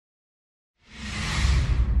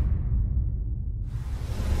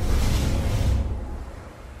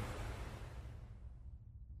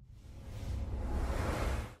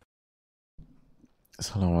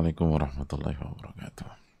Assalamualaikum warahmatullahi wabarakatuh.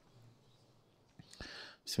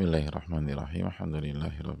 Bismillahirrahmanirrahim.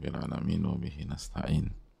 Alhamdulillahirabbil alamin wa bihi nasta'in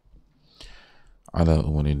ala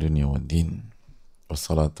umuri dunya waddin.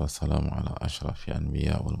 Wassalatu wassalamu ala asyrafil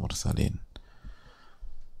anbiya wal mursalin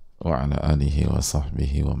wa ala alihi wa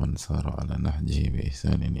sahbihi wa man sara ala nahjihi bi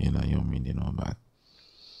ihsanin ila yaumil wa ba'd.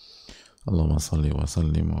 Allahumma salli wa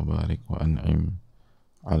sallim wa barik wa an'im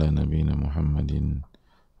ala nabiyyina Muhammadin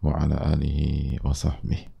wa ala alihi wa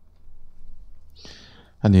sahbihi.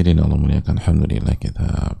 Hadirin Allah muliakan, alhamdulillah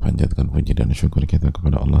kita panjatkan puji dan syukur kita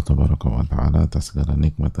kepada Allah tabaraka wa ta'ala atas segala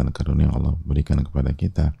nikmat dan karunia Allah berikan kepada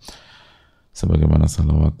kita, sebagaimana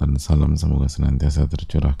salawat dan salam semoga senantiasa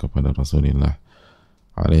tercurah kepada Rasulullah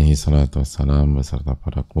alaihi salatu wassalam beserta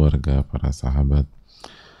para keluarga, para sahabat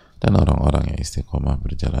dan orang-orang yang istiqomah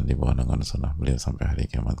berjalan di bawah naungan sunnah beliau sampai hari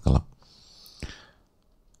kiamat kelak.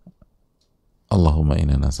 Allahumma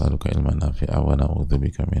inna nas'aluka ilman nafi'a wa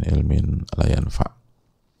na'udzubika min ilmin la yanfa'.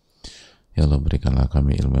 Ya Allah, berikanlah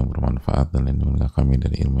kami ilmu yang bermanfaat dan lindungilah kami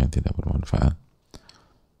dari ilmu yang tidak bermanfaat.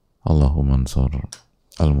 Allahumma ansur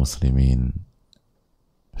al-muslimin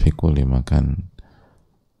fi kulli makan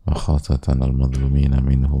wa khasatan al-madlumina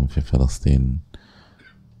minhum fi Filistin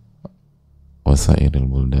wa sairil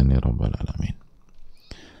buldani rabbal alamin.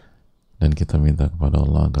 Dan kita minta kepada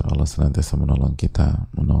Allah agar Allah senantiasa menolong kita,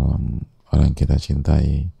 menolong orang yang kita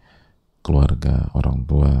cintai, keluarga, orang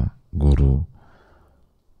tua, guru,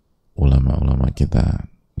 ulama-ulama kita,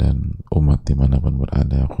 dan umat dimanapun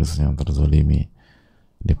berada, khususnya yang terzolimi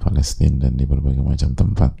di Palestina dan di berbagai macam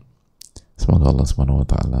tempat. Semoga Allah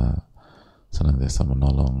SWT senantiasa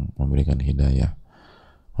menolong, memberikan hidayah,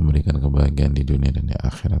 memberikan kebahagiaan di dunia dan di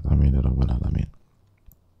akhirat. Amin ya rabbal alamin.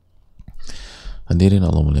 Hadirin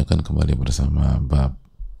Allah muliakan, kembali bersama bab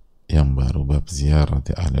yang baru, bab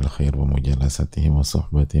ziyarati ahlil khair wa mujalasatihim wa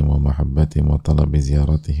suhbatihim wa mahabbatihim wa talabi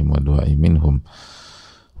ziyaratihim wa du'ai minhum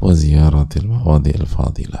wa ziyaratil mawadi'il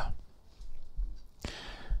fadilah.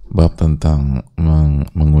 Bab tentang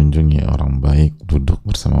mengunjungi orang baik, duduk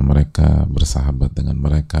bersama mereka, bersahabat dengan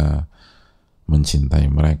mereka, mencintai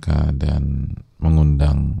mereka dan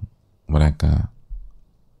mengundang mereka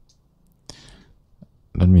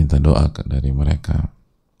dan minta doa dari mereka,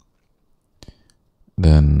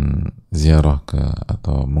 dan ziarah ke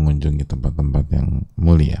atau mengunjungi tempat-tempat yang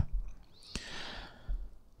mulia.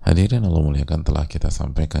 Hadirin Allah muliakan, telah kita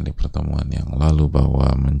sampaikan di pertemuan yang lalu bahwa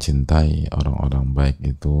mencintai orang-orang baik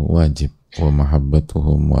itu wajib, wa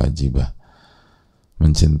mahabbatuhum wajibah.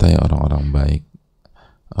 Mencintai orang-orang baik,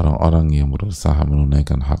 orang-orang yang berusaha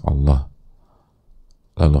menunaikan hak Allah,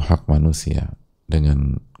 lalu hak manusia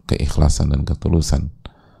dengan keikhlasan dan ketulusan.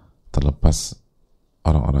 Terlepas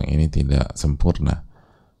orang-orang ini tidak sempurna,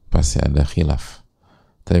 pasti ada khilaf,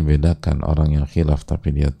 tapi bedakan orang yang khilaf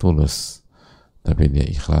tapi dia tulus, tapi dia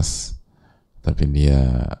ikhlas, tapi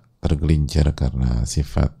dia tergelincir karena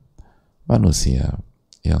sifat manusia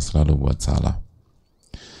yang selalu buat salah.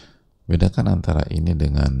 Bedakan antara ini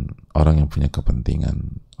dengan orang yang punya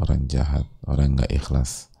kepentingan, orang jahat, orang yang gak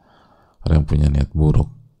ikhlas, orang yang punya niat buruk,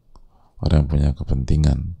 orang yang punya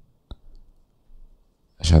kepentingan.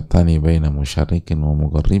 Syattani baina musyarikin wa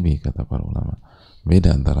mughribi, kata para ulama.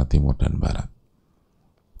 Beda antara timur dan barat.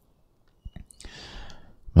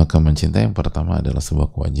 Maka mencintai yang pertama adalah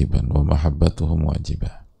sebuah kewajiban, wa mahabbatuhum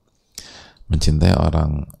wajibah. Mencintai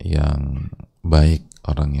orang yang baik,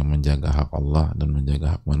 orang yang menjaga hak Allah dan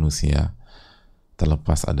menjaga hak manusia,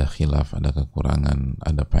 terlepas ada khilaf, ada kekurangan,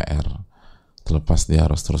 ada PR, terlepas dia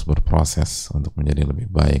harus terus berproses untuk menjadi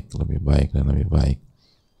lebih baik dan lebih baik.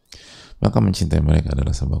 Maka mencintai mereka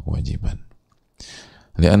adalah sebuah kewajiban.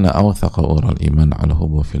 Lianna awthaqa ural iman ala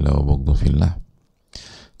hubbu fillah wa bughdhu fillah.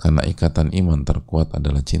 Karena ikatan iman terkuat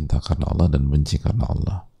adalah cinta karena Allah dan benci karena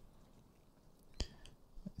Allah.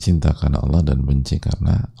 Cinta karena Allah dan benci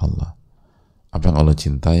karena Allah. Apa yang Allah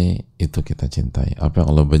cintai, itu kita cintai. Apa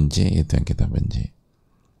yang Allah benci, itu yang kita benci.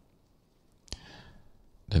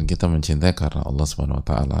 Dan kita mencintai karena Allah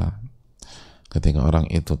SWT. Ketika orang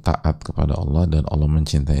itu taat kepada Allah dan Allah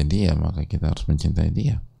mencintai dia, maka kita harus mencintai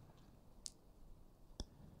dia.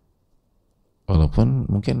 Walaupun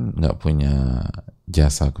mungkin nggak punya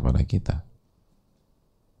jasa kepada kita,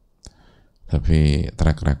 tapi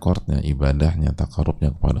track recordnya, ibadahnya,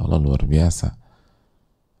 takarubnya kepada Allah luar biasa.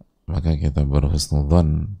 Maka kita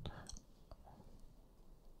berhusnudzon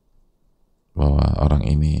bahwa orang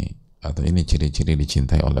ini atau ini ciri-ciri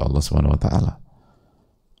dicintai oleh Allah Subhanahu wa Ta'ala.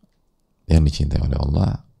 Yang dicintai oleh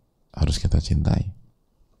Allah harus kita cintai.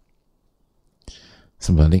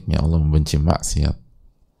 Sebaliknya Allah membenci maksiat.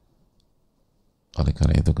 Oleh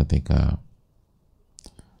karena itu ketika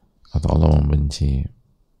atau Allah membenci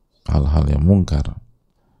hal-hal yang mungkar,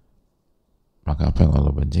 maka apa yang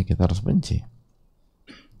Allah benci kita harus benci.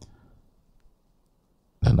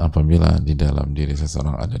 Dan apabila di dalam diri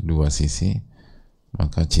seseorang ada dua sisi,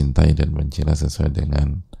 maka cintai dan bencilah sesuai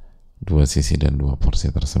dengan dua sisi dan dua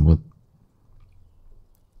porsi tersebut.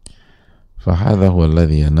 فَهَذَا هُوَ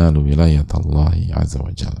الَّذِي يَنَالُ وِلَايَةَ اللَّهِ عَزَّ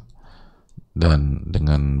وَجَلَّ. Dan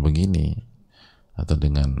dengan begini atau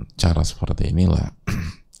dengan cara seperti inilah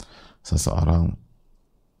seseorang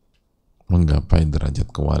menggapai derajat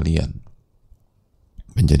kewalian,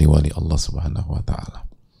 menjadi wali Allah Subhanahu wa taala.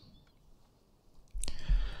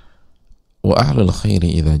 Wa ahlul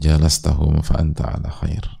khairi idza jalastahum fa anta ala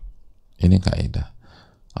khair. Ini kaidah.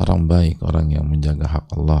 Orang baik, orang yang menjaga hak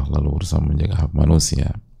Allah lalu berusaha menjaga hak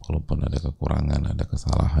manusia walaupun ada kekurangan, ada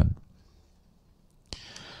kesalahan.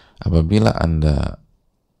 Apabila Anda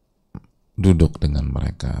duduk dengan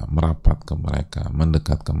mereka, merapat ke mereka,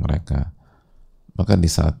 mendekat ke mereka, maka di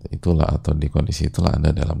saat itulah atau di kondisi itulah Anda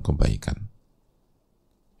dalam kebaikan.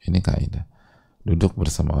 Ini kaidah. Duduk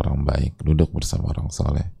bersama orang baik, duduk bersama orang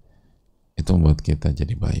soleh, itu membuat kita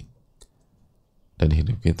jadi baik. Dan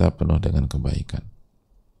hidup kita penuh dengan kebaikan.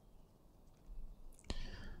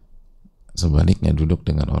 Sebaliknya, duduk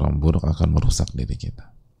dengan orang buruk akan merusak diri kita.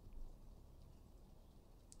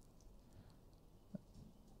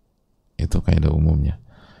 Itu kaidah umumnya.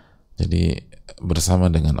 Jadi bersama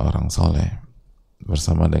dengan orang soleh,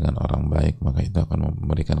 bersama dengan orang baik, maka itu akan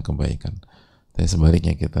memberikan kebaikan. Tapi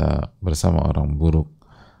sebaliknya, kita bersama orang buruk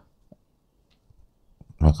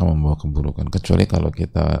maka membawa keburukan, kecuali kalau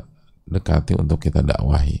kita dekati untuk kita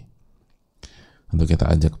dakwahi, untuk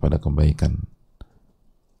kita ajak kepada kebaikan,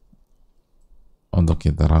 untuk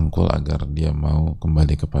kita rangkul agar dia mau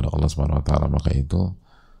kembali kepada Allah Subhanahu wa taala, maka itu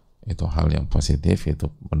hal yang positif, itu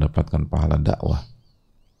mendapatkan pahala dakwah.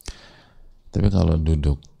 Tapi kalau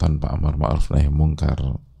duduk tanpa amar ma'ruf nahi mungkar,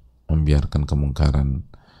 membiarkan kemungkaran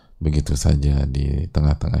begitu saja di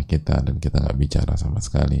tengah-tengah kita dan kita nggak bicara sama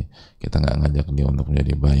sekali, kita nggak ngajak dia untuk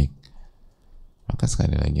menjadi baik, maka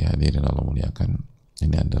sekali lagi hadirin Allah muliakan,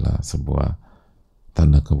 ini adalah sebuah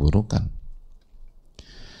tanda keburukan.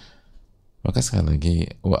 Maka sekali lagi,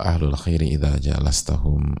 wa ahlul khairi idza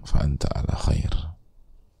jalastahum fa anta ala khair.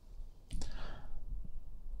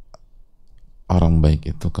 Orang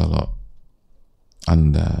baik itu kalau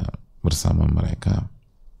Anda bersama mereka,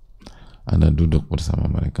 Anda duduk bersama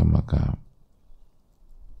mereka, maka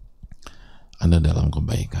Anda dalam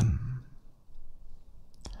kebaikan.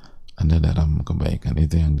 Anda dalam kebaikan.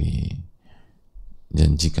 Itu yang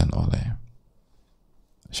dijanjikan oleh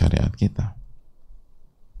syariat kita.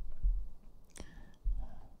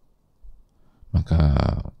 Maka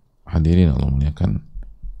hadirin Allah muliakan,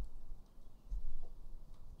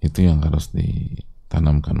 itu yang harus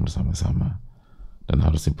ditanamkan bersama-sama dan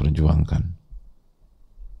harus diperjuangkan.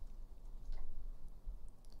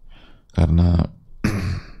 Karena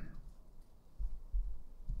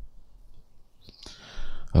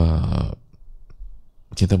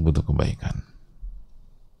kita butuh kebaikan.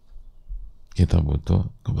 Kita butuh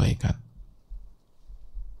kebaikan.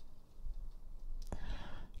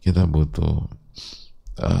 Kita butuh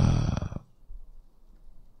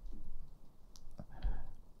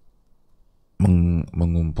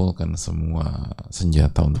mengumpulkan semua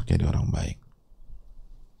senjata untuk jadi orang baik.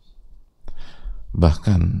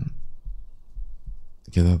 Bahkan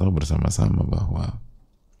kita tahu bersama-sama bahwa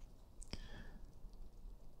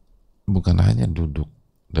bukan hanya duduk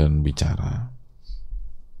dan bicara,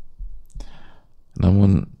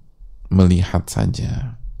 namun melihat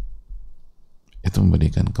saja itu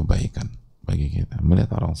memberikan kebaikan bagi kita.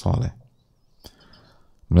 Melihat orang soleh,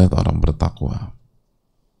 melihat orang bertakwa,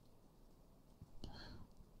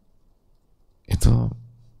 itu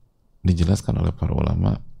dijelaskan oleh para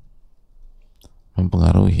ulama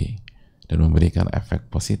mempengaruhi dan memberikan efek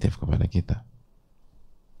positif kepada kita.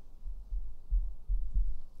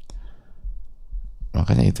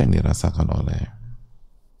 Makanya itu yang dirasakan oleh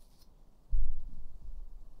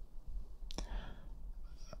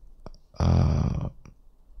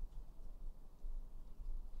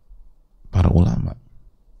para ulama.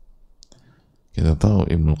 Kita tahu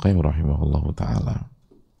Ibnu Qayyim rahimahullahu ta'ala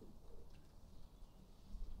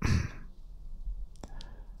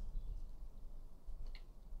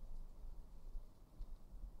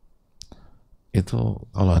itu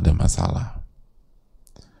kalau ada masalah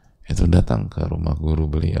itu datang ke rumah guru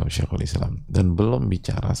beliau Syekhul Islam, dan belum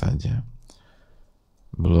bicara saja,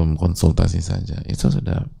 belum konsultasi saja, itu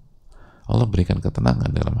sudah Allah berikan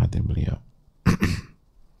ketenangan dalam hati beliau.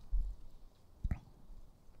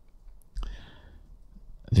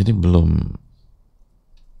 Jadi belum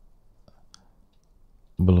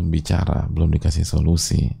bicara, belum dikasih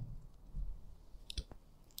solusi,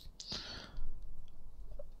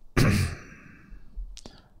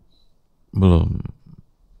 belum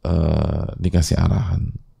dikasih arahan,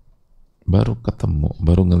 baru ketemu,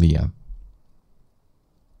 baru ngeliat,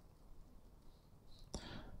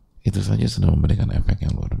 itu saja sudah memberikan efek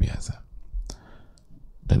yang luar biasa.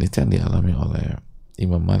 Dan itu yang dialami oleh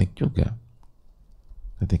Imam Malik juga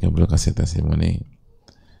ketika beliau kasih testimoni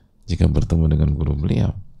jika bertemu dengan guru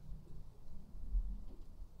beliau.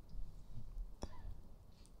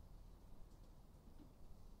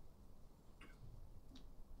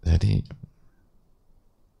 Jadi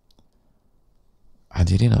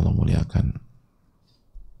hadirin Allah muliakan,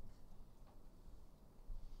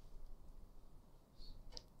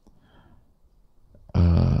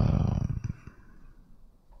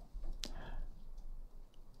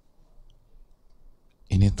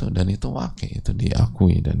 ini tuh, dan itu wakil, itu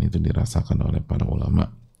diakui dan itu dirasakan oleh para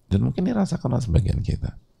ulama, dan mungkin dirasakan oleh sebagian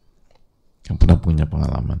kita yang pernah punya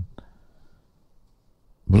pengalaman.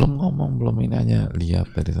 Belum ngomong, belum ini, hanya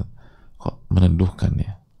lihat dari kok meneduhkan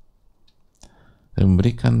ya, dan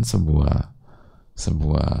memberikan sebuah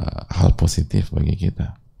hal positif bagi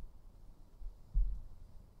kita.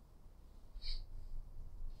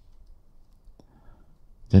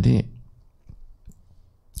 Jadi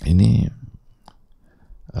ini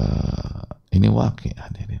wakil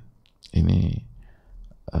hadirin, ini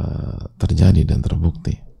terjadi dan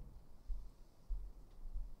terbukti.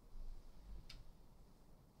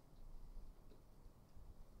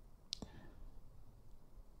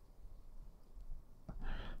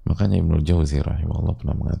 Makanya Ibnul Jauzi rahimahullah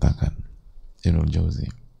pernah mengatakan, Ibnul Jauzi,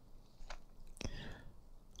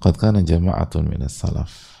 qad kana jama'atun minas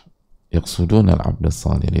salaf yaqsuduna al-'abd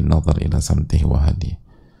as-salih lin-nazar ila samtihi wa hadihi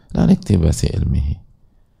la liktibasi ilmihi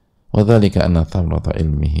wa dhalika anna thamrata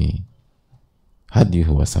ilmihi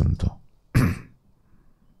hadiyuhu wa samtuhu.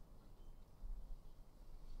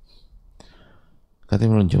 Kata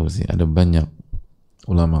Ibnul Jauzi, ada banyak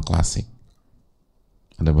ulama klasik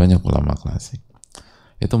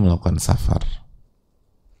itu melakukan safar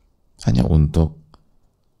hanya untuk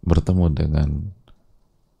bertemu dengan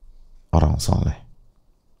orang soleh,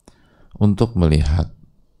 untuk melihat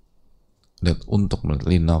dan untuk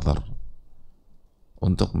linazar,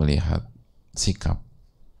 untuk melihat sikap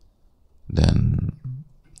dan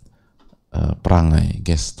perangai,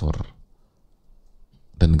 gestur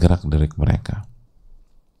dan gerak gerik mereka.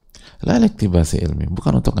 La liktibasi ilmi,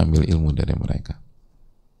 bukan untuk ambil ilmu dari mereka,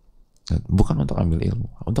 bukan untuk ambil ilmu,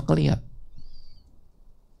 untuk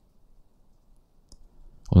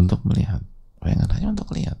melihat, bayangan, hanya untuk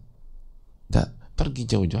lihat. Pergi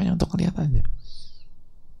jauh-jauh hanya untuk lihat aja,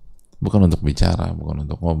 bukan untuk bicara, bukan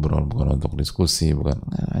untuk ngobrol, bukan untuk diskusi,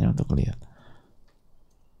 hanya untuk lihat.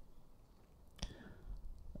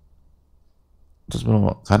 Terus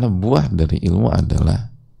karena buah dari ilmu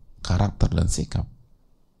adalah karakter dan sikap.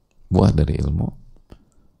 Buah dari ilmu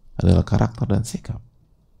adalah karakter dan sikap.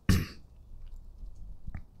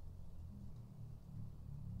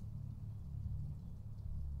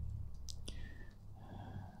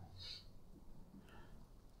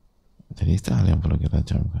 Jadi itu hal yang perlu kita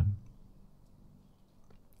camkan.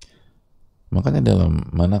 Makanya dalam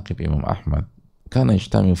manaqib Imam Ahmad, kana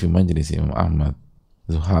ijtami'u fi majlis Imam Ahmad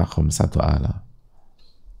zuha khamsatu ala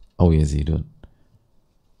aw yazidun.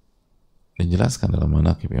 Dijelaskan dalam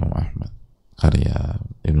manaqib Imam Ahmad karya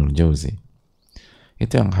Ibnul Jauzi,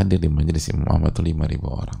 itu yang hadir di majelis Imam Ahmad itu 5.000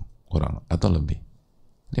 orang atau lebih,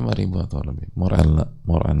 5.000 atau lebih,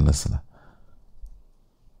 more and less lah.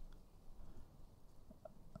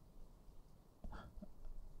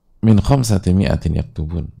 Min khamsati mi'atin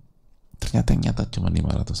yaktubun, ternyata yang nyata cuma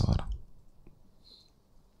 500 orang.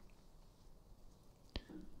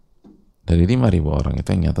 Dari 5.000 orang itu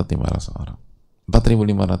yang nyatat 500 orang,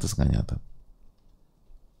 4.500 nggak nyatat.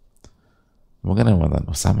 Mungkin ada yang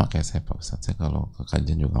mengatakan, sama kayak saya Pak Ustadz, saya kalau ke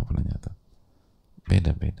kajian juga nggak pernah nyatat.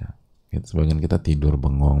 Beda-beda. Sebagian kita tidur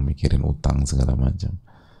bengong, mikirin utang segala macam.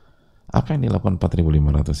 Apa yang dilakukan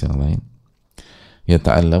 4.500 yang lain? Ya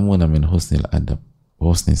ta'allamuna min husnil adab,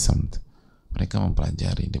 husni samt. Mereka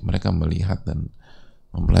mempelajari, mereka melihat dan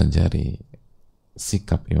mempelajari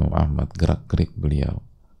sikap Imam Ahmad, gerak-gerik beliau,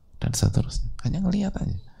 dan seterusnya. Hanya ngelihat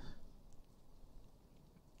aja,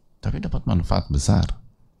 tapi dapat manfaat besar.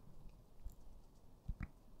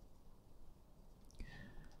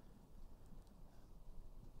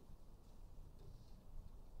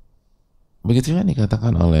 Begitu yang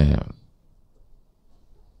dikatakan oleh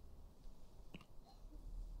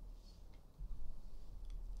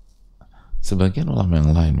sebagian ulama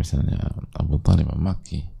yang lain, misalnya Abu Talib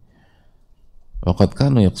Al-Makki, waqad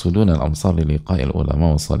kanu yaqsuduna al-amsar li liqa'il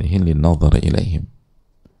ulama wa salihin lin-nadhar ilaihim.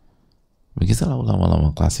 Begitulah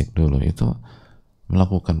ulama-ulama klasik dulu itu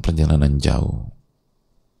melakukan perjalanan jauh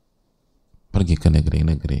pergi ke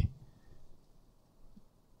negeri-negeri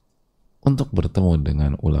untuk bertemu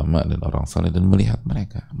dengan ulama dan orang saleh dan melihat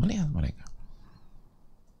mereka.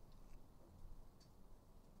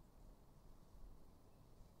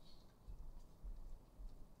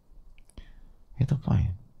 Itu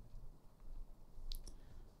poin.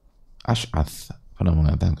 Ash'ath pernah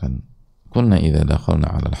mengatakan, kunna idza dakhalna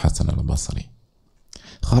 'ala al-Hasan al-Basri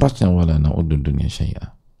kharajna wa la na'uddu dunya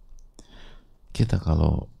syai'a. Kita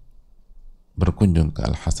kalau berkunjung ke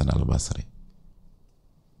Al-Hasan al-Basri,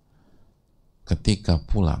 ketika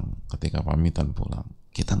pamitan pulang,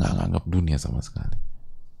 kita nggak nganggap dunia sama sekali.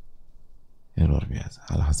 Ya luar biasa.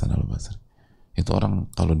 Al-Hasan al-Basri itu orang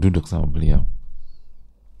kalau duduk sama beliau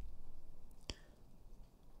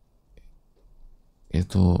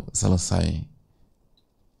itu selesai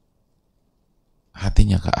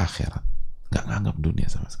hatinya ke akhirat, nggak nganggap dunia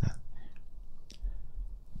sama sekali.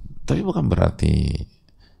 Tapi bukan berarti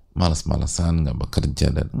malas-malasan, nggak bekerja,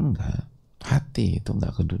 dan enggak, hati itu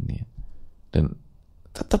nggak ke dunia dan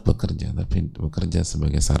tetap bekerja, tapi bekerja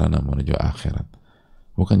sebagai sarana menuju akhirat,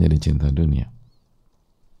 bukan jadi cinta dunia.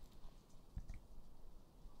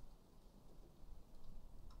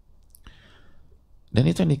 Dan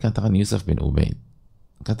itu yang dikatakan Yusuf bin Ubaid.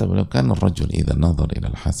 Kata beliau, kan rajul idza nadhar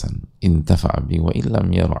ila al-Hasan intafa'a bi wa illam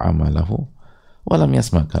yara amalahu wa lam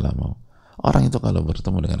yasma' kalamahu. Orang itu kalau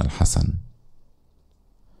bertemu dengan Al-Hasan,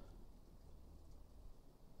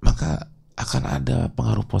 maka akan ada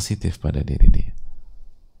pengaruh positif pada diri dia.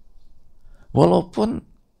 Walaupun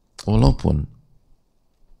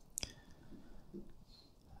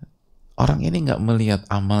orang ini nggak melihat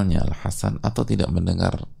amalnya Al-Hasan atau tidak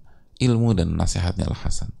mendengar ilmu dan nasihatnya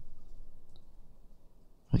Al-Hasan.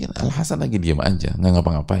 Mungkin Al-Hasan lagi diam aja, nggak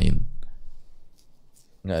ngapa-ngapain,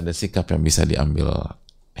 nggak ada sikap yang bisa diambil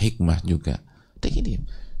hikmah juga, dia diam.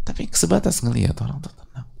 Tapi sebatas ngelihat orang tuh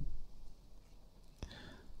tenang.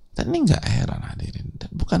 Dan ini nggak heran hadirin. Dan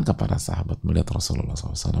bukankah para sahabat melihat Rasulullah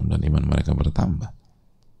SAW dan iman mereka bertambah?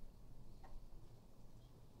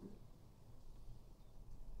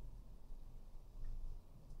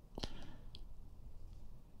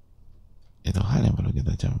 Itu hal yang perlu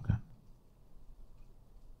kita camkan.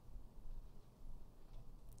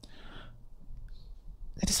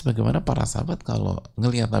 Jadi sebagaimana para sahabat kalau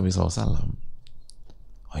ngelihat Nabi SAW,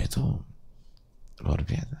 oh itu luar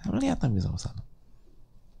biasa, melihat Nabi SAW.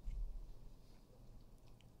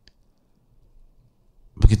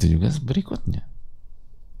 Begitu juga berikutnya.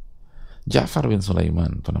 Ja'far bin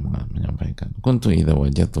Sulaiman pernah menyampaikan, kuntu idza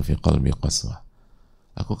wajadtu fi qalbi qaswah.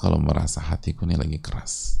 Aku kalau merasa hatiku ini lagi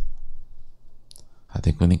keras,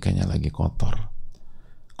 hatiku ini kayaknya lagi kotor,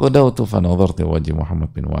 qadawtu fa nadartu wajhi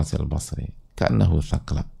Muhammad bin Wasil al-Basri ka'annahu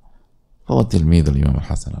thaqlab fa tilmidul Imam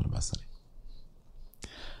Al-Hasan al-Basri.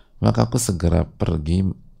 Maka aku segera pergi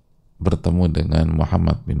bertemu dengan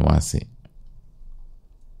Muhammad bin Wasi.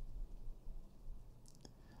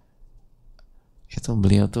 Itu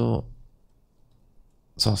beliau tuh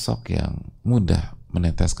sosok yang mudah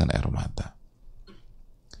meneteskan air mata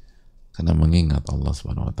karena mengingat Allah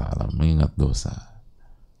Subhanahu wa taala, mengingat dosa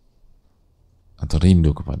atau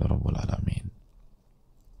rindu kepada Rabbul Alamin.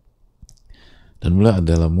 Dan beliau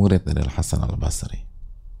adalah murid dari Al-Hasan al-Basri.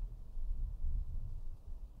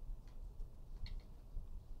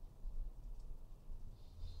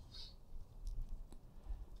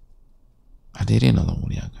 Hadirin Allah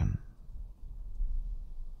muliakan.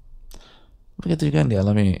 Begitu juga yang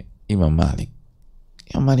dialami Imam Malik.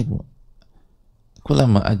 Imam Malik,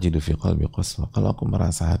 kullama ajidu fi qalbi qaswa, kalau aku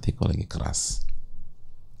merasa hatiku lagi keras,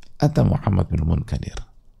 ata Muhammad bin Munkadir,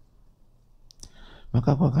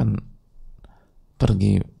 maka aku akan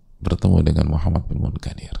pergi bertemu dengan Muhammad bin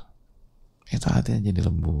Munkadir. Itu hatinya jadi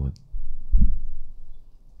lembut.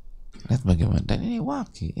 Lihat bagaimana. Dan ini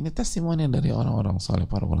waki, ini testimoni dari orang-orang soleh,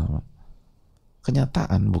 para ulama.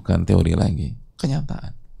 Kenyataan, bukan teori lagi,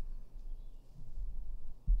 kenyataan.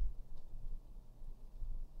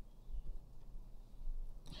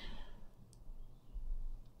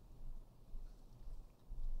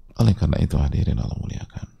 Oleh karena itu hadirin Allah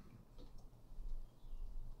muliakan,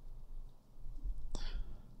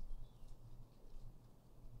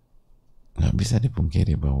 nggak bisa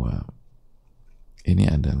dipungkiri bahwa ini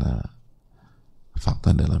adalah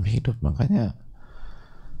fakta dalam hidup. Makanya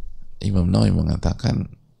Imam Nawawi mengatakan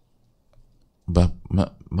bab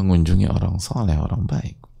mengunjungi orang soleh, orang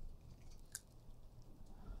baik,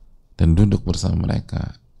 dan duduk bersama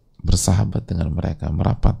mereka, bersahabat dengan mereka,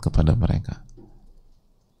 merapat kepada mereka,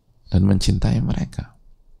 dan mencintai mereka,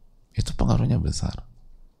 itu pengaruhnya besar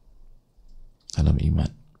dalam iman.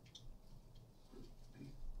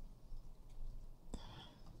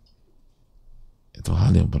 Itu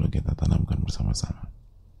hal yang perlu kita tanamkan bersama-sama.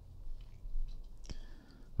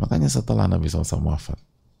 Makanya setelah Nabi SAW wafat,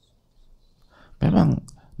 memang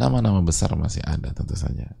nama-nama besar masih ada tentu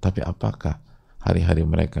saja, tapi apakah hari-hari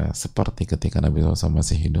mereka seperti ketika Nabi SAW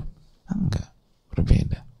masih hidup? Enggak,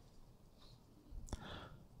 berbeda.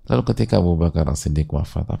 Lalu ketika Abu Bakar As-Siddiq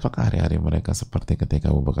wafat, apakah hari-hari mereka seperti ketika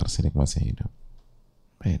Abu Bakar As-Siddiq masih hidup?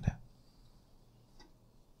 Beda.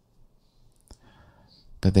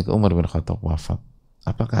 Ketika Umar bin Khattab wafat,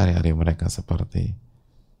 apakah hari-hari mereka seperti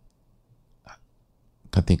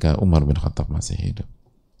ketika Umar bin Khattab masih hidup?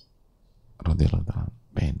 Radhiyallahu ta'ala.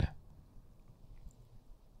 Beda.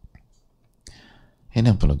 Ini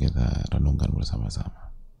yang perlu kita renungkan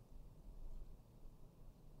bersama-sama.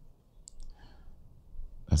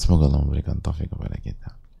 Dan semoga Allah memberikan taufik kepada kita.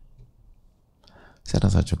 Saya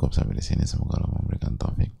rasa cukup sampai di sini. Semoga Allah memberikan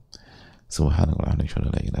taufik. Subhanallah,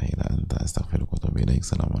 la ilaha illa anta, astaghfiruka wa atubu ilaik.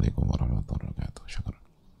 Assalamualaikum warahmatullahi wabarakatuh. Syukran.